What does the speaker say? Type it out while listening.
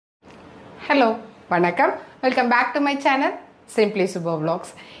Hello, வணக்கம். Welcome back to my channel, Simply Super Vlogs.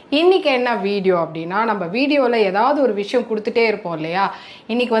 இன்னைக்கு என்ன வீடியோ அப்படின்னா, நம்ம வீடியோவில் ஏதாவது ஒரு விஷயம் கொடுத்துட்டே இருப்போம் இல்லையா?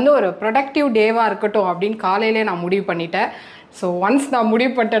 இன்னைக்கு வந்து ஒரு ப்ரொடக்டிவ் டேவாக இருக்கட்டும் அப்படின்னு காலையிலே நான் முடிவு பண்ணிட்டேன். ஸோ ஒன்ஸ் நான்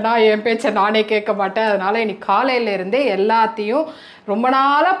முடிவு பண்ணிட்டேன்னா என் பேச்சை நானே கேட்க மாட்டேன். அதனால இன்னைக்கு காலையிலேருந்தே எல்லாத்தையும் ரொம்ப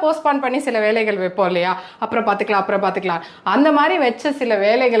நாளாக போஸ்ட்பான் பண்ணி சில வேலைகள் வைப்போம் இல்லையா? அப்புறம் பார்த்துக்கலாம் அந்த மாதிரி வச்ச சில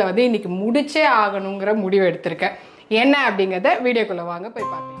வேலைகளை வந்து இன்னைக்கு முடிச்சே ஆகணுங்கிற முடிவு எடுத்திருக்கேன். என்ன அப்படிங்கிறத வீடியோக்குள்ளே வாங்க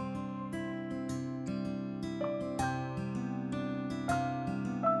போய் பார்ப்பேன்.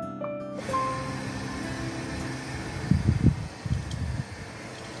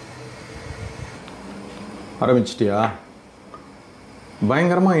 ஆரம்பிச்சிட்டியா?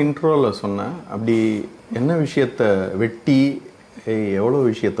 பயங்கரமாக இன்ட்ரோவில் சொன்னேன். அப்படி என்ன விஷயத்த வெட்டி எவ்வளோ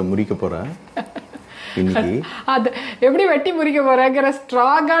விஷயத்த முறிக்க போகிற இன்னைக்கு? அது எப்படி வெட்டி முறிக்க போறேங்கிற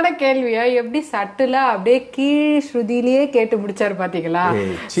ஸ்ட்ராங்கான கேள்வியை எப்படி சட்டுலா அப்படியே கீழ் ஸ்ருதியிலேயே கேட்டு முடிச்சாரு பாத்தீங்களா?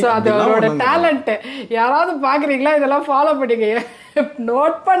 ஸோ அது அவரோட டேலண்ட். யாராவது பாக்குறீங்களா? இதெல்லாம் ஃபாலோ பண்ணிக்க,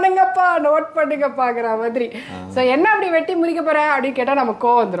 நோட் பண்ணுங்கப்பாங்கிற மாதிரி. ஸோ என்ன அப்படி வெட்டி முறிக்க போற அப்படின்னு கேட்டா நமக்கு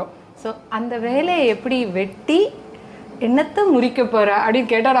கோவம் வந்துடும். ஸோ அந்த வேலையை எப்படி வெட்டி என்னத்த முறிக்க போற அப்படின்னு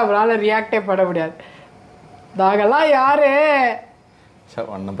கேட்டால் நம்மளால ரியாக்டே பண்ண முடியாது. நாங்கெல்லாம் யாரு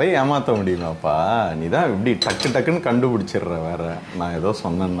உன்னை போய் ஏமாற்ற முடியுமாப்பா? நீ தான் இப்படி டக்குன்னு கண்டுபிடிச்சிடுற. வேற நான் ஏதோ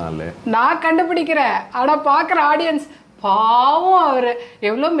சொன்னேன்னாலே நான் கண்டுபிடிக்கிறேன். ஆனா பாக்குற ஆடியன்ஸ் பாவம், அவரு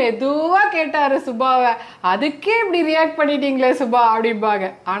எவ்வளவு மெதுவா கேட்டாரு சுபாவை, அதுக்கே இப்படி ரியாக்ட் பண்ணிட்டீங்களே சுபா அப்படிம்பாங்க.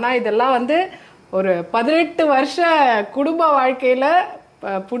 ஆனா இதெல்லாம் வந்து ஒரு 18 வருஷ குடும்ப வாழ்க்கையில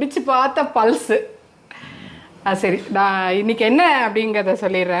பிடிச்சி பார்த்த பல்ஸு. சரி, நான் இன்னைக்கு என்ன அப்படிங்கிறத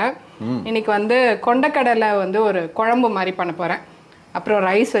சொல்லிடுறேன். இன்னைக்கு வந்து கொண்டக்கடலை வந்து ஒரு குழம்பு மாதிரி பண்ண போகிறேன். அப்புறம்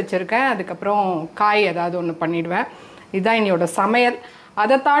ரைஸ் வச்சுருக்கேன். அதுக்கப்புறம் காய் ஏதாவது ஒன்று பண்ணிடுவேன். இதுதான் என்னோட சமையல்.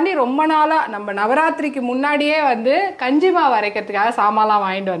 அதை தாண்டி ரொம்ப நாளாக நம்ம நவராத்திரிக்கு முன்னாடியே வந்து கஞ்சி மாவு அரைக்கிறதுக்காக சாமான்லாம்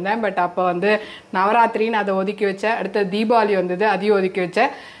வாங்கிட்டு வந்தேன். பட் அப்போ வந்து நவராத்திரின்னு அதை ஒதுக்கி வச்சேன். அடுத்து தீபாவளி வந்தது, அதையும் ஒதுக்கி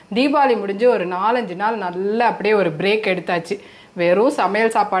வச்சேன். தீபாவளி முடிஞ்சு ஒரு 4-5 நாள் நல்லா அப்படியே ஒரு பிரேக் எடுத்தாச்சு. வெறும்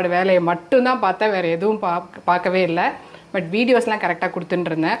சமையல் சாப்பாடு வேலையை மட்டும்தான் பார்த்தேன், வேறு எதுவும் பார்க்கவே இல்லை. பட் வீடியோஸ்லாம் கரெக்டாக கொடுத்துட்டு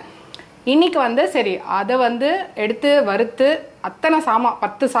இருந்தேன். இன்னைக்கு வந்து சரி அதை வந்து எடுத்து வறுத்து அத்தனை சாமான்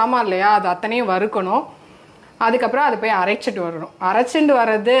 10 சாமான் இல்லையா, அது அத்தனையும் வறுக்கணும். அதுக்கப்புறம் அதை போய் அரைச்சிட்டு வரணும். அரைச்சிட்டு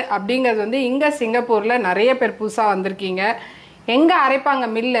வர்றது அப்படிங்கிறது வந்து இங்கே சிங்கப்பூரில் நிறைய பேர் புதுசாக வந்திருக்கீங்க. எங்கே அரைப்பாங்க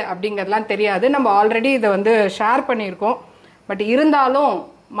மில்லு அப்படிங்கிறதுலாம் தெரியாது. நம்ம ஆல்ரெடி இதை வந்து ஷேர் பண்ணியிருக்கோம். பட் இருந்தாலும்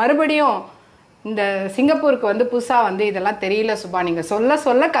மறுபடியும் இந்த சிங்கப்பூருக்கு வந்து புதுசாக வந்து இதெல்லாம் தெரியல சுபா, நீங்கள்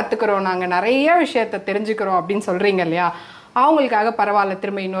சொல்ல கற்றுக்குறோம், நாங்கள் நிறைய விஷயத்த தெரிஞ்சுக்கிறோம் அப்படின்னு சொல்கிறீங்க இல்லையா? அவங்களுக்காக பரவாயில்ல,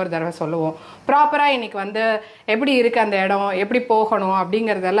 திரும்ப இன்னொரு தடவை சொல்லுவோம். ப்ராப்பராக இன்னைக்கு வந்து எப்படி இருக்குது அந்த இடம், எப்படி போகணும்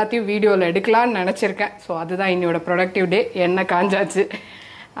அப்படிங்கிறது எல்லாத்தையும் வீடியோவில் எடுக்கலான்னு நினச்சிருக்கேன். ஸோ அதுதான் என்னோட ப்ரொடக்டிவ் டே. எண்ணெய் காஞ்சாச்சு.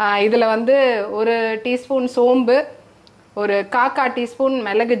 இதில் வந்து ஒரு டீஸ்பூன் சோம்பு, ஒரு 1/4 டீஸ்பூன்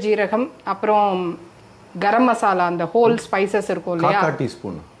மிளகு ஜீரகம், அப்புறம் கரம் மசாலா, அந்த ஹோல் ஸ்பைசஸ் இருக்கும் இல்லையா, 1/4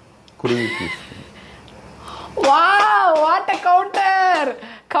 டீஸ்பூன் குருவி teaspoon. Wow, what a counter!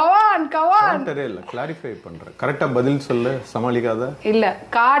 Gawan கவுண்டரே இல்ல, கிளாரிஃபை பண்றேன். கரெக்ட்டா பதில் சொல்லு, சமாளிக்காத. இல்ல,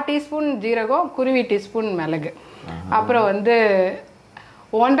 1/4 டீஸ்பூன் ஜீரகம், குருவி டீஸ்பூன் மிளகு, அப்புறம் வந்து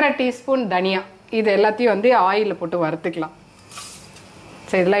 1.5 டீஸ்பூன் தனியா. இது எல்லாத்தையும் வந்து ஆயிலில் போட்டு வறுத்துக்கலாம்.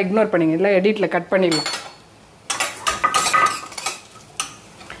 சரி, இதெல்லாம் இக்னோர் பண்ணிங்க, இதெல்லாம் எடிட்டில் கட் பண்ணிடலாம்.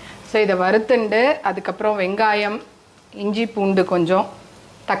 ஸோ இதை வறுத்துண்டு அதுக்கப்புறம் வெங்காயம், இஞ்சி பூண்டு கொஞ்சம்,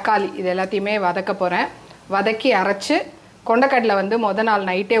 தக்காளி, இது எல்லாத்தையுமே வதக்க போகிறேன். வதக்கி அரைச்சி கொண்டக்கடலை வந்து நாள்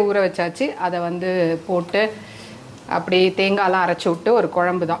நைட்டே ஊற வச்சாச்சு. அதை வந்து போட்டு அப்படி தேங்காயெலாம் அரைச்சி விட்டு ஒரு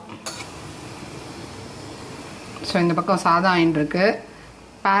குழம்பு தான். ஸோ இந்த பக்கம் சாதம் ஆயின்ட்டுருக்கு.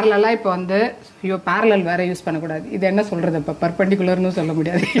 பேரலாக இப்போ வந்து பேரலல் வேறு யூஸ் பண்ணக்கூடாது. இது என்ன சொல்கிறது, இப்போ பர்பெண்டிகுலர்னு சொல்ல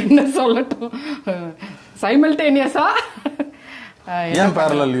முடியாது, என்ன சொல்லட்டும், சைமல்டேனியஸாக. ஏன்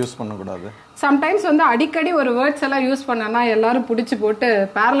பேரலல் யூஸ் பண்ணக்கூடாது? சம்டைம்ஸ் வந்து அடிக்கடி ஒரு வேர்ட்ஸ் எல்லாம் யூஸ் பண்ணனா எல்லாரும் பிடிச்சி போட்டு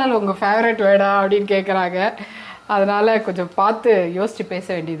பேரலல் உங்கள் ஃபேவரட் வேர்டா அப்படின்னு கேட்குறாங்க. அதனால கொஞ்சம் பார்த்து யோசிச்சு பேச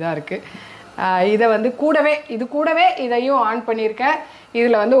வேண்டியதாக இருக்குது. இதை வந்து கூடவே இதையும் ஆன் பண்ணியிருக்கேன்.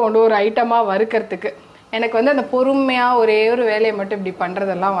 இதில் வந்து ஒரு ஐட்டமாக வறுக்கிறதுக்கு எனக்கு வந்து அந்த பொறுமையாக ஒரே ஒரு வேலையை மட்டும் இப்படி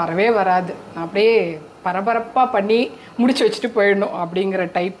பண்ணுறதெல்லாம் வரவே வராது. நான் அப்படியே பரபரப்பாக பண்ணி முடிச்சு வச்சுட்டு போயிடணும் அப்படிங்கிற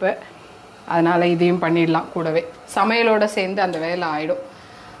டைப்பு. அதனால் இதையும் பண்ணிடலாம். கூடவே சமையலோடு சேர்ந்து அந்த வேலை ஆகிடும்.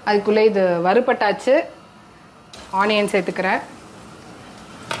 அதுக்குள்ளே இது வறுபட்டாச்சு. ஆனியன் சேர்த்துக்கிறேன்.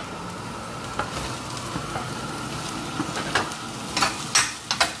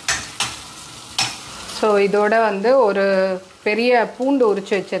 ஸோ இதோட வந்து ஒரு பெரிய பூண்டு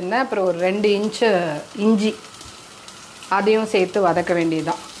உரிச்சு வச்சுருந்தேன். அப்புறம் ஒரு 2 இன்ச்சு இஞ்சி, அதையும் சேர்த்து வதக்க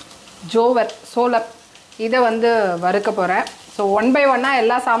வேண்டியதுதான். சோளம் இதை வந்து வறுக்க போகிறேன். ஸோ 1 by 1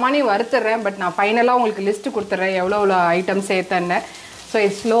 எல்லா சாமானையும் வறுத்துடுறேன். பட் நான் ஃபைனலாக உங்களுக்கு லிஸ்ட்டு கொடுத்துட்றேன் எவ்வளோ ஐட்டம் சேர்த்தேன்னு. ஸோ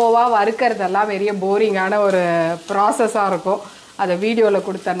இது ஸ்லோவாக வறுக்கிறதெல்லாம் பெரிய போரிங்கான ஒரு ப்ராசஸாக இருக்கும் அதை வீடியோவில்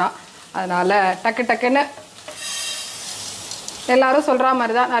கொடுத்தேன்னா. அதனால் டக்கு டக்குன்னு எல்லோரும் சொல்கிற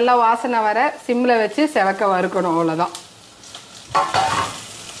மாதிரி தான் நல்லா வாசனை வர சிம்மில் வச்சு செவக்க வறுக்கணும், அவ்வளோதான்.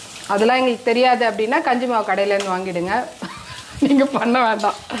 அதெல்லாம் எங்களுக்கு தெரியாது அப்படின்னா கஞ்சி மாவு கடையிலேருந்து வாங்கிடுங்க, நீங்கள் பண்ண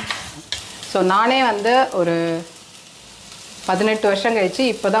வேண்டாம். ஸோ நானே வந்து ஒரு 18 வருஷம் கழிச்சு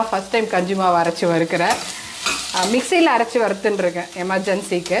இப்போ தான் ஃபஸ்ட் டைம் கஞ்சி மாவு அரைச்சி வறுக்கிறேன். மிக்சியில் அரைச்சி வறுத்துன்ருக்கேன்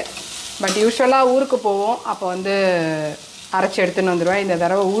எமர்ஜென்சிக்கு. பட் யூஸ்வலாக ஊருக்கு போவோம், அப்போ வந்து அரைச்சி எடுத்துன்னு வந்துடுவேன். இந்த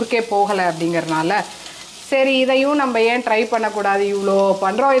தடவை ஊருக்கே போகலை அப்படிங்கிறனால சரி இதையும் நம்ம ஏன் ட்ரை பண்ணக்கூடாது, இவ்வளோ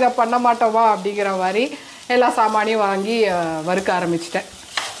பண்ணுறோம் இதை பண்ண மாட்டோமா அப்படிங்கிற மாதிரி எல்லா சாமானையும் வாங்கி வறுக்க ஆரம்பிச்சிட்டேன்.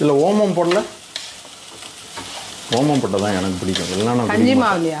 இல்லை ஓமம் போடல? ஓமம் போட்டால் தான் எனக்கு பிடிக்கும். இல்லைன்னா கஞ்சி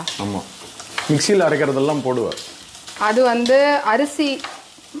மாவுலையா? ஆமாம், மிக்சியில் அரைக்கிறதெல்லாம் போடுவேன். அது வந்து அரிசி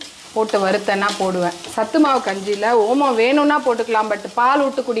போட்டு வறுத்தேன்னா போடுவேன். சத்து மாவு கஞ்சியில் ஓமம் வேணும்னா போட்டுக்கலாம், பட் பால்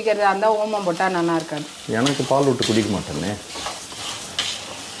விட்டு குடிக்கிறதா இருந்தால் ஓமம் போட்டால் நல்லா இருக்காது. எனக்கு பால் விட்டு குடிக்க மாட்டேனே.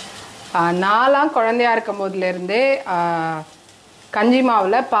 நான்லாம் குழந்தையா இருக்கும் போதுலேருந்தே கஞ்சி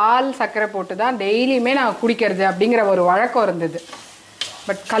மாவில் பால் சர்க்கரை போட்டு தான் டெய்லியுமே நான் குடிக்கிறது அப்படிங்கிற ஒரு வழக்கம் இருந்தது.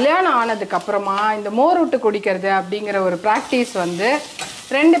 பட் கல்யாணம் ஆனதுக்கப்புறமா இந்த மோர் விட்டு குடிக்கிறது அப்படிங்கிற ஒரு ப்ராக்டிஸ் வந்து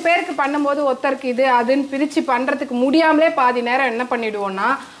 2 பேருக்கு பண்ணும்போது ஒருத்தருக்கு இது அதுன்னு பிரித்து பண்ணுறதுக்கு முடியாமலே பாதி நேரம் என்ன பண்ணிவிடுவோன்னா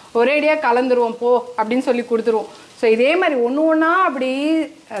ஒரேடியாக கலந்துருவோம் போ அப்படின்னு சொல்லி கொடுத்துருவோம். ஸோ இதே மாதிரி ஒன்று ஒன்றா அப்படி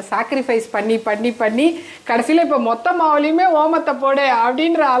சாக்ரிஃபைஸ் பண்ணி பண்ணி பண்ணி கடைசியில் இப்போ மொத்த மாவுலேயுமே ஓமத்தை போடு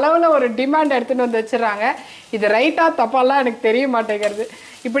அப்படின்ற அளவில் ஒரு டிமாண்ட் எடுத்துகிட்டு வந்து வச்சுறாங்க. இது ரைட்டாக தப்பாலாம் எனக்கு தெரிய மாட்டேங்கிறது.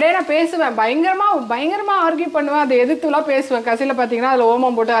 இப்படியே நான் பேசுவேன், பயங்கரமாக ஆர்கியூ பண்ணுவேன், அதை எதிர்த்துலாம் பேசுவேன். கடைசியில் பார்த்தீங்கன்னா அதில்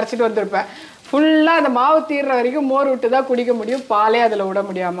ஓமம் போட்டு அரைச்சிட்டு வந்திருப்பேன். ஃபுல்லாக அந்த மாவு தீர்ற வரைக்கும் மோர் விட்டு தான் குடிக்க முடியும், பாலே அதில் விட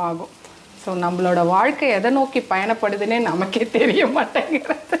முடியாமல் ஆகும். ஸோ நம்மளோட வாழ்க்கை எதை நோக்கி பயணப்படுதுன்னே நமக்கே தெரிய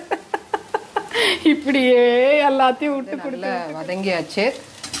மாட்டேங்கிறது. இப்படியே எல்லாத்தையும் விட்டு கொடுத்து வதங்கியாச்சு.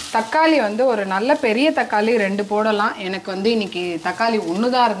 தக்காளி வந்து ஒரு நல்ல பெரிய தக்காளி 2 போடலாம். எனக்கு வந்து இன்னைக்கு தக்காளி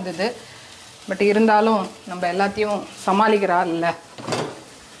 1 தான் இருந்தது. பட் இருந்தாலும் நம்ம எல்லாத்தையும் சமாளிக்கிறா இல்லை,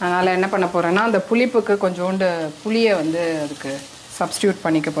 அதனால் என்ன பண்ண போகிறேன்னா அந்த புளிப்புக்கு கொஞ்சோண்டு புளியை வந்து அதுக்கு சப்ஸ்டியூட்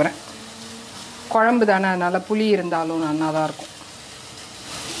பண்ணிக்க போகிறேன். குழம்பு தானே, அதனால் புளி இருந்தாலும் நல்லா தான் இருக்கும்.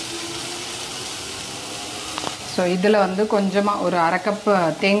 ஸோ இதில் வந்து கொஞ்சமாக ஒரு 1/2 கப்பு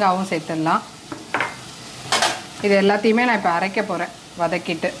தேங்காயும் சேர்த்துடலாம். இது எல்லாத்தையுமே நான் இப்போ அரைக்க போகிறேன்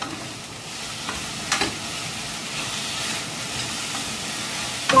வதக்கிட்டு.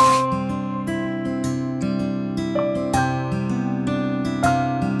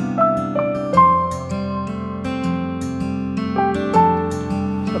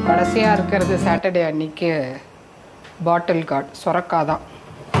 ஸோ கடைசியாக இருக்கிறது சாட்டர்டே அன்னைக்கு பாட்டில் கார்டு சொரக்காய் தான்.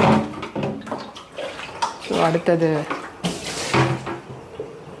 ஸோ அடுத்தது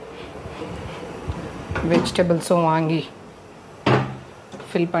வெஜிடபிள்ஸும் வாங்கி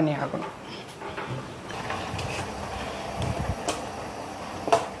ஃபில் பண்ணி ஆகணும்.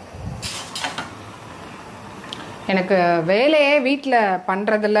 எனக்கு வேலையே வீட்டில்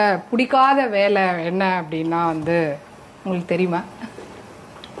பண்ணுறதுல பிடிக்காத வேலை என்ன அப்படின்னா வந்து உங்களுக்கு தெரியுமா?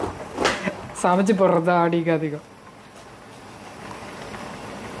 சமைச்சு போடுறது தான் அதிகம்.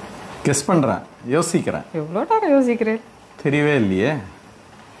 கெஸ் பண்ணுறேன், யோசிக்கிறேன். எவ்வளோ நேரம் யோசிக்கிறேன் தெரியவே இல்லையே.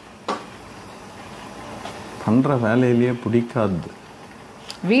 பண்ணுற வேலையிலேயே பிடிக்காது.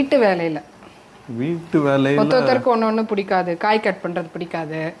 வீட்டு வேலையில் ஒருத்தருக்கு ஒன்று பிடிக்காது. காய் கட் பண்ணுறது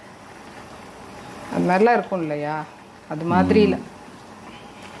பிடிக்காது, அது மாதிரிலாம் இருக்கும் இல்லையா? அது மாதிரி இல்லை.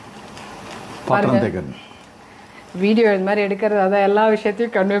 பாத்திரம் தேய்க்கிறது, வீடியோ இது மாதிரி எடுக்கிறது, அதான் எல்லா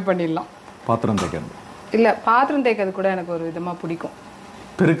விஷயத்தையும் கன்வே பண்ணிடலாம். பாத்திரம் தேய்க்கிறது இல்லை, பாத்திரம் தேய்க்கிறது கூட எனக்கு ஒரு விதமாக பிடிக்கும்.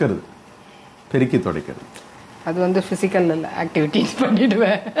 பெருக்கிறது, பெருக்கி துடைக்கிறது, அது வந்து ஃபிசிக்கல் இல்லை, ஆக்டிவிட்டிஸ்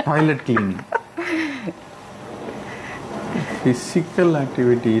பண்ணிவிடுவேன். Toilet cleaning. ஃபிசிக்கல்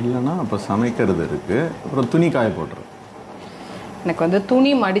ஆக்டிவிட்டி இல்லைன்னா அப்போ சமைக்கிறது இருக்குது. அப்புறம் துணி காய போட்டுறது. எனக்கு வந்து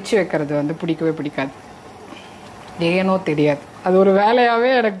துணி மடித்து வைக்கிறது வந்து பிடிக்கவே பிடிக்காது. ஏனோ தெரியாது, அது ஒரு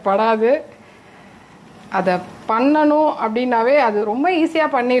வேலையாகவே எனக்கு படாது. அதை பண்ணணும் அப்படின்னாவே அது ரொம்ப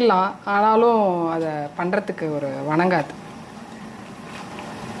ஈஸியாக பண்ணிடலாம், ஆனாலும் அதை பண்ணுறதுக்கு ஒரு வணங்காது.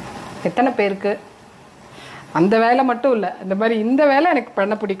 எத்தனை பேருக்கு அந்த வேலை மட்டும் இல்லை, இந்த மாதிரி இந்த வேலை எனக்கு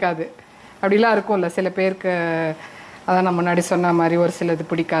பண்ண பிடிக்காது அப்படிலாம் இருக்கும்ல சில பேருக்கு. அதான் நான் முன்னாடி சொன்ன மாதிரி ஒரு சிலது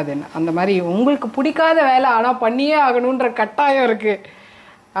பிடிக்காதுன்னு. அந்த மாதிரி உங்களுக்கு பிடிக்காத வேலை ஆனால் பண்ணியே ஆகணுன்ற கட்டாயம் இருக்குது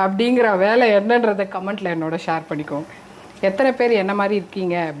அப்படிங்கிற வேலை என்னன்றதை கமெண்ட்டில் என்னோட ஷேர் பண்ணிக்கோங்க. எத்தனை பேர் என்ன மாதிரி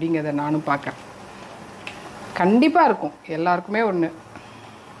இருக்கீங்க அப்படிங்கிறத நானும் பார்க்குறேன். கண்டிப்பாக இருக்கும் எல்லாருக்குமே ஒன்று.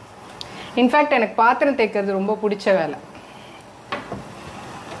 இன்ஃபேக்ட் எனக்கு பாத்திரம் தேய்க்கிறது ரொம்ப பிடிச்ச வேலை.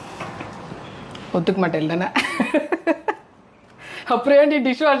 ஒத்துக்க மாட்டேன் தானே, அப்புறம் ஏன்டி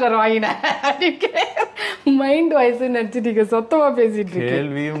டிஷ் வாஷர் வாங்கினேன் அப்படின்னு மைண்ட் வாய்ஸ் நினைச்சிட்டீங்க, சொத்தமா பேசிட்டு இருக்கேன்.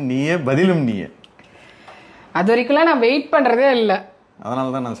 கேள்வியும் நீயே பதிலும் நீயே. அது வரைக்கும்லாம் நான் வெயிட் பண்றதே இல்லை,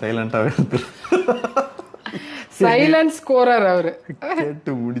 அதனால தான் நான் சைலண்டாவே சைலன்ஸ் ஸ்கோரர் அவரு.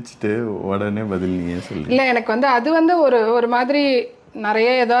 கேட்டு முடிச்சுட்டு உடனே பதில் நீயே சொல்லு. இல்லை எனக்கு வந்து அது வந்து ஒரு மாதிரி நிறைய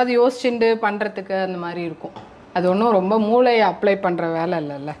ஏதாவது யோசிச்சுட்டு பண்றதுக்கு அந்த மாதிரி இருக்கும். அது ஒன்றும் ரொம்ப மூளையை அப்ளை பண்ற வேலை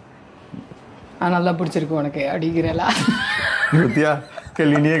இல்லைல்ல. அதனால தான் பிடிச்சிருக்கு உனக்கு அடிக்கிறலா. நித்யா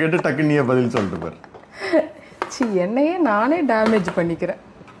கேள்வி நீயே கேட்டு டக்கு நீயே பதில் சொல்லிட்டு பாரு. என்னையே நானே டேமேஜ் பண்ணிக்கிறேன்.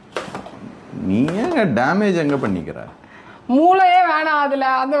 நீ ஏங்க டேமேஜ் எங்க பண்ணிக்கிற? மூளையே வேணாம், அதுல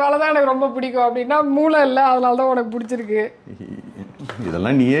அந்த வேலை தான் எனக்கு ரொம்ப பிடிக்கும் அப்படின்னா மூளை இல்லை, அதனால தான் உனக்கு பிடிச்சிருக்கு.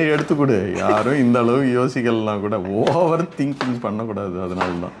 இதெல்லாம் நீயே எடுத்துக்கூடு. யாரும் இந்த அளவு யோசிக்கலாம் கூட, ஓவர் திங்கிங் பண்ணக்கூடாது.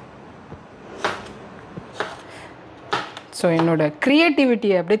 அதனால தான். ஸோ என்னோட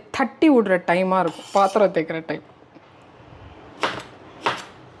க்ரியேட்டிவிட்டியை அப்படியே தட்டி விடுற டைமாக இருக்கும் பாத்திரம் தேய்க்கிற டைம்.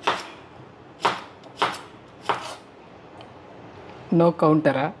 நோ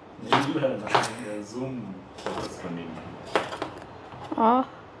கவுண்டரா?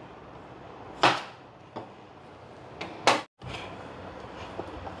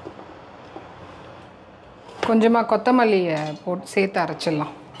 கொஞ்சமாக கொத்தமல்லியை போட்டு சேர்த்து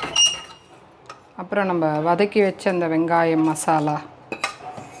அரைச்சிடலாம். அப்புறம் நம்ம வதக்கி வச்ச அந்த வெங்காயம் மசாலா,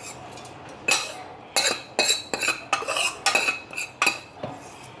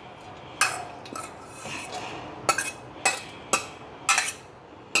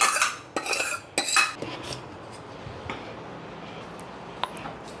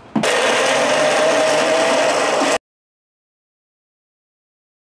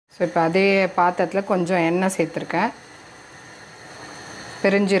 ஸோ இப்போ அதே பாத்திரத்தில் கொஞ்சம் எண்ணெய் சேர்த்துருக்கேன்.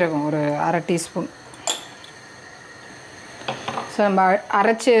 பெருஞ்சீரகம் ஒரு 1/2 டீஸ்பூன். ஸோ நம்ம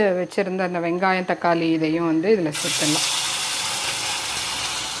அரைச்சி வச்சுருந்த அந்த வெங்காயம் தக்காளி இதையும் வந்து இதில் சேர்த்துடலாம்.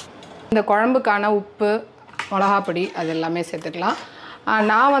 இந்த குழம்புக்கான உப்பு மிளகாப்பொடி அது எல்லாமே சேர்த்துக்கலாம்.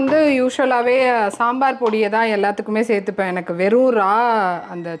 நான் வந்து யூஸ்வலாகவே சாம்பார் பொடியை தான் எல்லாத்துக்குமே சேர்த்துப்பேன். எனக்கு வெறும்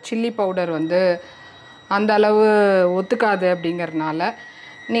அந்த சில்லி பவுடர் வந்து அந்த அளவு ஒத்துக்காது. அப்படிங்கிறதுனால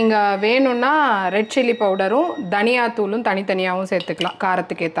நீங்கள் வேணும்னா ரெட் சில்லி பவுடரும் தனியாத்தூளும் தனித்தனியாகவும் சேர்த்துக்கலாம்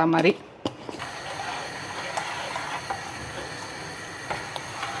காரத்துக்கு ஏற்ற மாதிரி.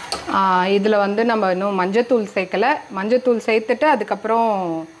 இதில் வந்து நம்ம இன்னும் மஞ்சத்தூள் சேர்க்கலை. மஞ்சத்தூள் சேர்த்துட்டு அதுக்கப்புறம்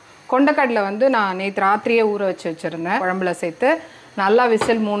கொண்டக்கடலை வந்து நான் நேற்று ராத்திரியே ஊற வச்சு வச்சுருந்தேன். குழம்புல சேர்த்து நல்லா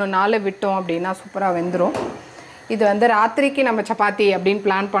விசில் 3-4 விட்டோம் அப்படின்னா சூப்பராக வெந்துடும். இது வந்து ராத்திரிக்கு நம்ம சப்பாத்தி அப்படின்னு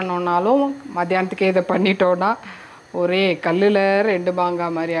பிளான் பண்ணோன்னாலும் மத்தியானத்துக்கே இதை பண்ணிட்டோன்னா ஒரே கல்லில் 2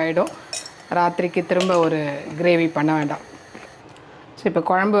 மாங்காய் மாதிரி ஆகிடும். ராத்திரிக்கு திரும்ப ஒரு கிரேவி பண்ண வேண்டாம். ஸோ இப்போ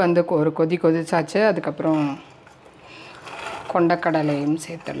குழம்பு வந்து ஒரு கொதிச்சாச்சு. அதுக்கப்புறம் கொண்டக்கடலையும்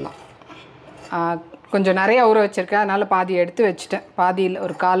சேர்த்துடலாம். கொஞ்சம் நிறையா ஊற வச்சுருக்கேன், அதனால் பாதி எடுத்து வச்சுட்டேன். பாதியில்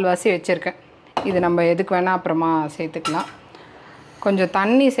ஒரு 1/4 வச்சுருக்கேன். இது நம்ம எதுக்கு வேணால் அப்புறமா சேர்த்துக்கலாம். கொஞ்சம்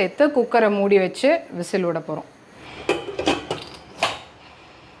தண்ணி சேர்த்து குக்கரை மூடி வச்சு விசில் விட போகிறோம்.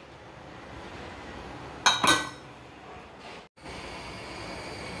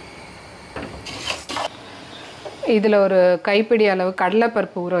 இதில் ஒரு கைப்பிடி அளவு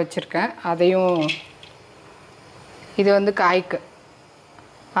கடலைப்பருப்பு ஊற வச்சுருக்கேன். அதையும் இது வந்து காய்க்கு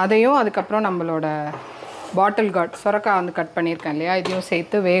அதையும் அதுக்கப்புறம் நம்மளோட பாட்டில் கார்ட் சுரக்காய் வந்து கட் பண்ணியிருக்கேன் இல்லையா, இதையும்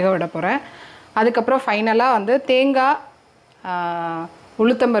சேர்த்து வேக விட போகிறேன். அதுக்கப்புறம் ஃபைனலாக வந்து தேங்காய்,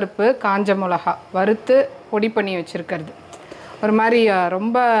 உளுத்தம்பருப்பு, காஞ்ச மிளகா வறுத்து பொடி பண்ணி வச்சுருக்கிறது. ஒரு மாதிரி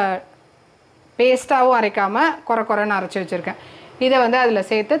ரொம்ப பேஸ்ட்டாகவும் அரைக்காமல் குறைன்னு அரைச்சி வச்சுருக்கேன். இதை வந்து அதில்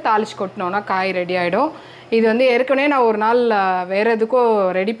சேர்த்து தாளித்து கொட்டினோன்னா காய் ரெடி ஆகிடும். இது வந்து ஏற்கனவே நான் ஒரு நாள் வேறு எதுக்கும்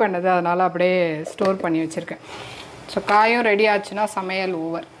ரெடி பண்ணது, அதனால் அப்படியே ஸ்டோர் பண்ணி வச்சுருக்கேன். ஸோ காயும் ரெடி ஆச்சுன்னா சமையல்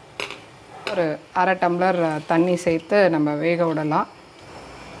ஓவர். ஒரு 1/2 டம்ளர் தண்ணி சேர்த்து நம்ம வேக விடலாம்.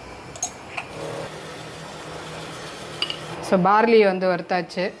 ஸோ பார்லி வந்து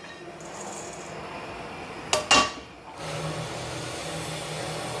வறுத்தாச்சு.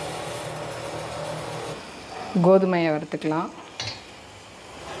 கோதுமையை வறுத்துக்கலாம்.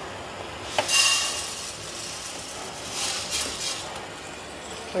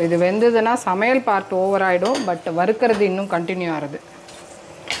 இது வெந்ததுன்னா சமையல் பார்ட் ஓவர் ஆகிடும், பட் வறுக்கிறது இன்னும் கண்டினியூ ஆகுது.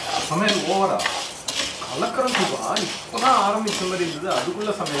 சமையல் ஓவரா? கலக்கறது இப்போதான் ஆரம்பிச்ச மாதிரி இருந்தது,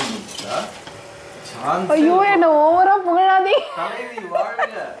 அதுக்குள்ள சமையல் முடிச்சா? ஐயோ என்ன ஓவரா புகழாதே. தலைவி வாழ்க,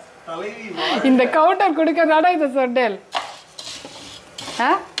 தலைவி வாழ்க. இந்த கவுண்டர் கொடுக்கறதாடா இதை சொன்னேன்.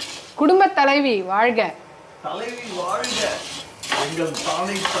 குடும்ப தலைவி வாழ்க, தலைவி வாழ்க, எங்கள்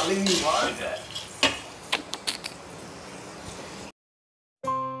தானை தலைவி வாழ்க.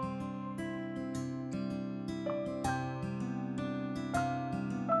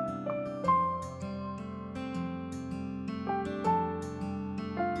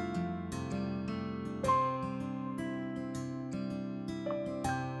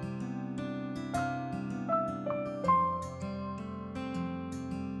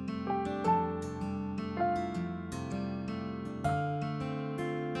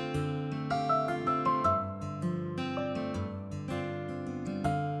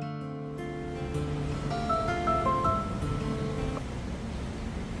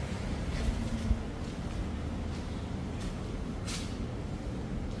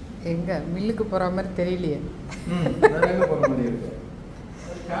 எங்க மில்லுக்கு போற மாதிரி தெரியலையே. போற மாதிரி இருக்கு.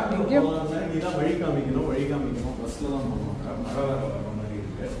 நீதான் வழி காமிக்கணும், பஸ்ல தான் போகணும். மழை வர மாதிரி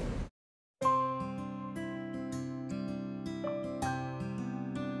இருக்கு.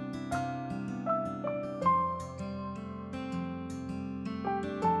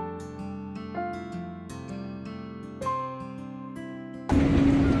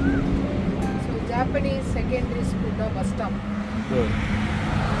 Japanese secondary school bus stop.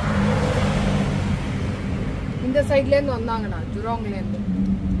 இந்த சைடுல இருந்து வந்தாங்கண்ணா, ஜுராங்ல இருந்து.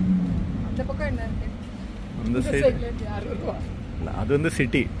 அந்த பக்கம் என்ன இருக்கு? அந்த சைடுல இருந்து யாரு வருவா? அது வந்து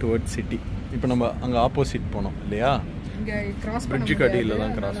சிட்டி, டுவர்ட்ஸ் சிட்டி. இப்போ நம்ம அங்க ஆப்போசிட் போனோம் இல்லையா? இங்க கிராஸ் பண்ண பிரிட்ஜ் கடியில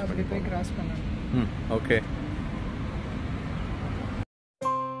தான் கிராஸ் பண்ணி போய் கிராஸ் பண்ணணும். ஓகே.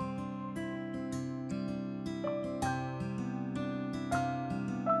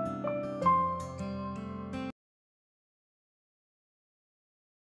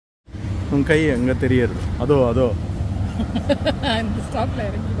 உன் கை எங்க தெரியுது? அதோ இந்த ஸ்டாப்ல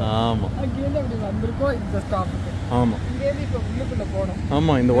இறங்கி. ஆமா, அங்க இருந்து அப்படி வந்திருக்கோம் இந்த ஸ்டாப்புக்கு. ஆமா, இங்க இருந்து இப்ப உள்ளுக்குள்ள போறோம்.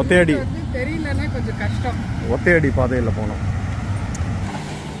 ஆமா, இந்த ஒத்தையடி தெரியலன்னா கொஞ்சம் கஷ்டம். ஒத்தையடி பாதையில போனோம்.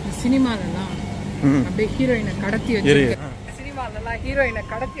 சினிமாலலாம் அப்படியே ஹீரோயினை கடத்தி வச்சிருக்கோம். சினிமாலலாம் ஹீரோயினை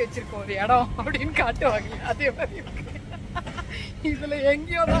கடத்தி வச்சிருக்கோம் ஒரு இடம் அப்படின்னு காட்டுவாங்க. அதே மாதிரி இருக்கு. இதுல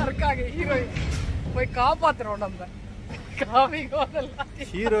எங்கேயோ தான் இருக்காங்க ஹீரோயின். போய் காப்பாத்துறோம் நம்ம.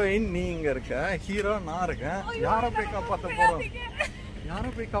 ஹீரோயின் நீ இங்க இருக்க, ஹீரோ நான் இருக்கேன். யாரை போய் காப்பாத்த போறோம்?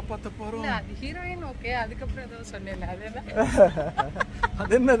 அது ஹீரோயின் ஓகே. அதுக்கப்புறம் ஏதோ சொன்னேன்.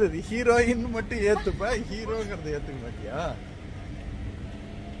 அது என்னது? ஹீரோயின் மட்டும் ஏத்துப்ப, ஹீரோங்கிறத ஏத்துக்க மாட்டியா?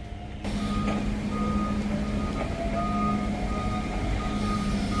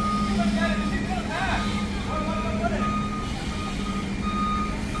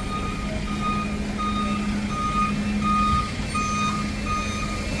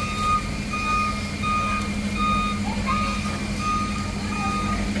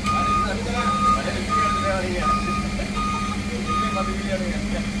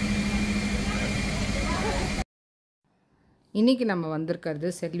 இன்றைக்கி நம்ம வந்திருக்கிறது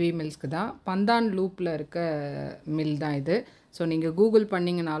செல்வி மில்ஸ்க்கு தான். பந்தான் லூப்பில் இருக்க மில் தான் இது. ஸோ நீங்கள் கூகுள்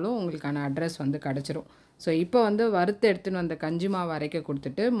பண்ணிங்கனாலும் உங்களுக்கான அட்ரஸ் வந்து கிடச்சிரும். ஸோ இப்போ வந்து வறுத்து எடுத்துன்னு வந்த கஞ்சி மாவு அரைக்க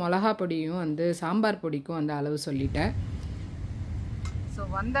கொடுத்துட்டு மிளகா பொடியும் வந்து சாம்பார் பொடிக்கும் வந்து அளவு சொல்லிட்டேன். ஸோ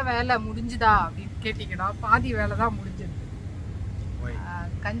வந்த வேலை முடிஞ்சுதா அப்படின்னு கேட்டிங்கன்னா பாதி வேலை தான் முடிஞ்சிருக்கு.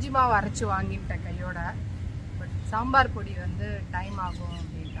 கஞ்சி மாவு அரைச்சி வாங்கிட்டேன் கையோட. பட் சாம்பார் பொடி வந்து டைம் ஆகும்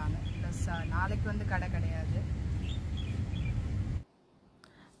அப்படின்ட்டாங்க. ப்ளஸ் நாளைக்கு வந்து கடை கிடையாது.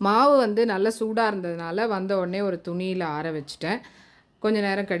 மாவு வந்து நல்லா சூடாக இருந்ததுனால வந்த உடனே ஒரு துணியில் ஆற வச்சுட்டேன். கொஞ்சம்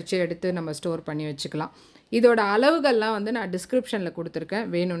நேரம் கழித்து எடுத்து நம்ம ஸ்டோர் பண்ணி வச்சுக்கலாம். இதோட அளவுகள்லாம் வந்து நான் டிஸ்கிரிப்ஷனில் கொடுத்துருக்கேன்,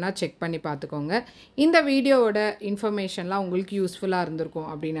 வேணும்னா செக் பண்ணி பார்த்துக்கோங்க. இந்த வீடியோவோட இன்ஃபர்மேஷன்லாம் உங்களுக்கு யூஸ்ஃபுல்லாக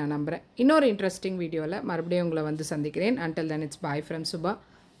இருந்திருக்கும் அப்படின்னு நான் நம்புகிறேன். இன்னொரு இன்ட்ரெஸ்டிங் வீடியோவில் மறுபடியும் உங்களை வந்து சந்திக்கிறேன். Until then, it's bye from Subha.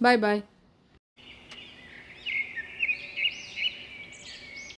 Bye bye.